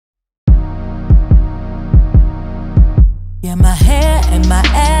Yeah, my hair and my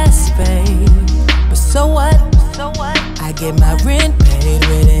ass fade, but so what? I get my rent paid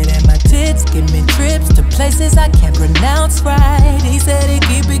with it, and my tits give me trips to places I can't pronounce right. He said he'd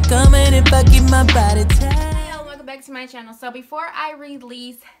keep it coming if I keep my body tight. Hey y'all, welcome back to my channel. So before I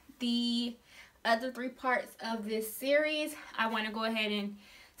release the other 3 parts of this series, I want to go ahead and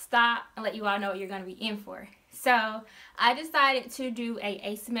stop and let you all know what you're going to be in for. So I decided to do a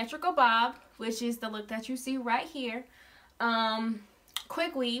asymmetrical bob, which is the look that you see right here.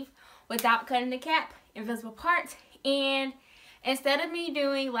 Quick weave without cutting the cap, invisible parts. And instead of me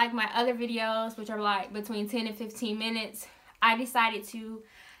doing like my other videos, which are like between 10 and 15 minutes, I decided to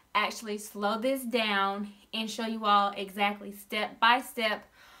actually slow this down and show you all exactly step by step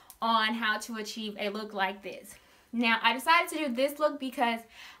on how to achieve a look like this. Now, I decided to do this look because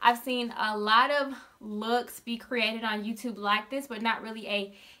I've seen a lot of looks be created on YouTube like this, but not really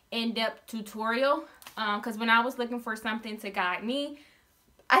a in-depth tutorial. Because when I was looking for something to guide me,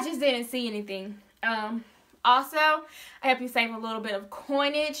 I just didn't see anything. Also, I hope you save a little bit of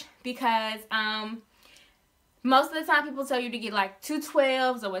coinage because most of the time people tell you to get like 2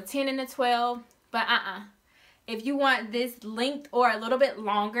 12s or a 10 and a 12, but if you want this length or a little bit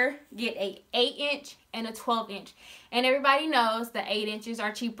longer, get a 8-inch and a 12-inch. And everybody knows the 8 inches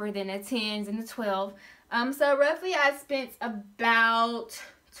are cheaper than the 10s and the 12. So roughly I spent about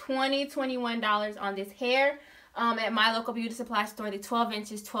 $21 on this hair. At my local beauty supply store, the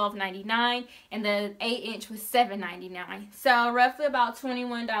 12-inch is $12.99 and the 8-inch was $7.99. So roughly about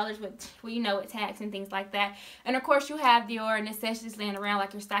 $21 with, well, you know, with tax and things like that. And of course you have your necessities laying around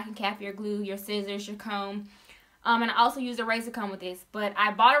like your stocking cap, your glue, your scissors, your comb. And I also use a razor comb with this. But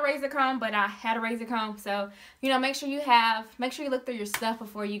I bought a razor comb, but I had a razor comb. So, you know, make sure you look through your stuff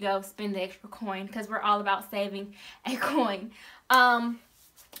before you go spend the extra coin, because we're all about saving a coin.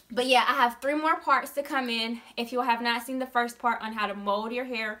 But yeah, I have 3 more parts to come in. If you have not seen the first part on how to mold your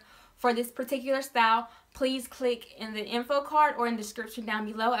hair for this particular style, please click in the info card or in the description down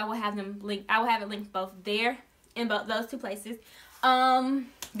below. I will have them linked. I will have it linked both there in both those 2 places.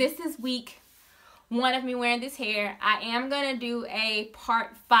 This is week 1 of me wearing this hair. I am gonna do a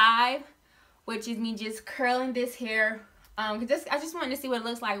part 5, which is me just curling this hair. I just wanted to see what it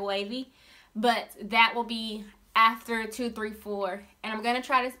looks like wavy, but that will be after 2, 3, 4, and I'm gonna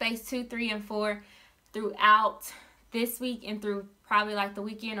try to space 2, 3, and 4 throughout this week and through probably like the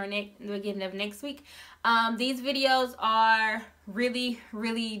weekend or the beginning of next week. These videos are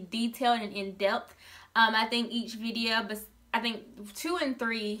really detailed and in depth. I think each video, but I think 2 and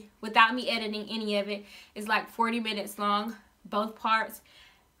 3, without me editing any of it, is like 40 minutes long, both parts.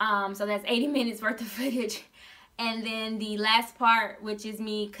 So that's 80 minutes worth of footage. And then the last part, which is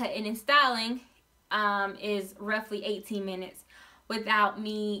me cutting and styling, is roughly 18 minutes without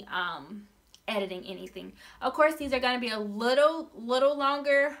me editing anything. Of course, these are going to be a little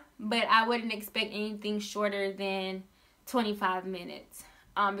longer, but I wouldn't expect anything shorter than 25 minutes.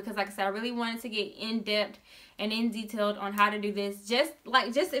 Because like I said, I really wanted to get in depth and in detailed on how to do this. Just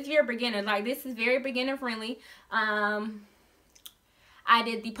if you're a beginner, like this is very beginner friendly. I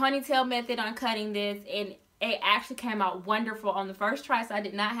did the ponytail method on cutting this, and it actually came out wonderful on the first try, so I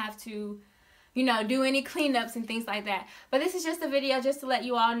did not have to, you know, do any cleanups and things like that. But this is just a video just to let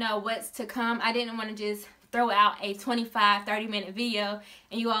you all know what's to come. I didn't want to just throw out a 25-30 minute video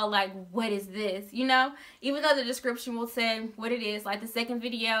and you all like, what is this, you know? Even though the description will say what it is. Like the second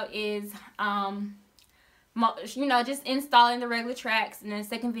video is you know, just installing the regular tracks, and then the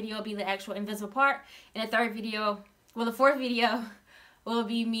second video will be the actual invisible part, and the third video, well, the fourth video will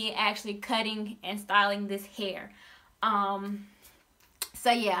be me actually cutting and styling this hair. So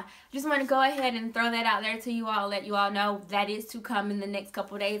yeah, just want to go ahead and throw that out there to you all, let you all know that is to come in the next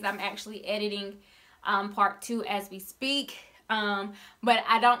couple of days. I'm actually editing part 2 as we speak, but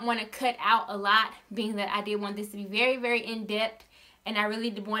I don't want to cut out a lot, being that I did want this to be very in-depth, and I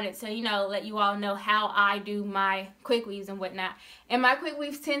really wanted to, you know, let you all know how I do my quick weaves and whatnot. And my quick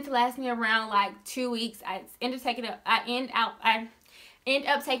weaves tend to last me around like 2 weeks. I end up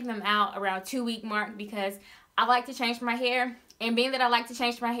taking them out around 2-week mark, because I like to change my hair. And being that I like to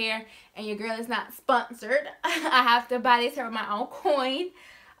change my hair, and your girl is not sponsored, I have to buy this hair with my own coin.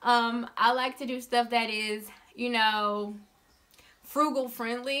 I like to do stuff that is, you know, frugal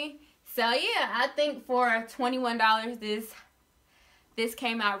friendly. So yeah, I think for $21, this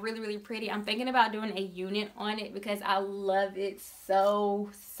came out really pretty. I'm thinking about doing a unit on it because I love it so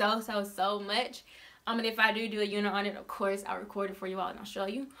much. And if I do a unit on it, of course I'll record it for you all and I'll show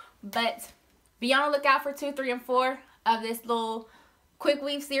you. But be on the lookout for 2, 3, and 4 of this little quick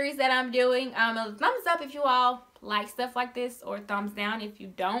weave series that I'm doing. A thumbs up if you all like stuff like this, or thumbs down if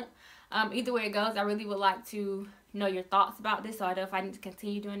you don't. Either way it goes, I really would like to know your thoughts about this, so I know if I need to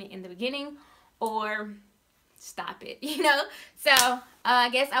continue doing it in the beginning or stop it, you know. So I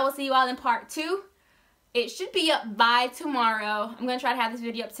guess I will see you all in part 2. It should be up by tomorrow. I'm gonna try to have this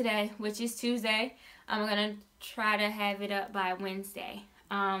video up today, which is Tuesday. I'm gonna try to have it up by Wednesday.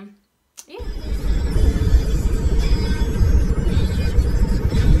 Yeah.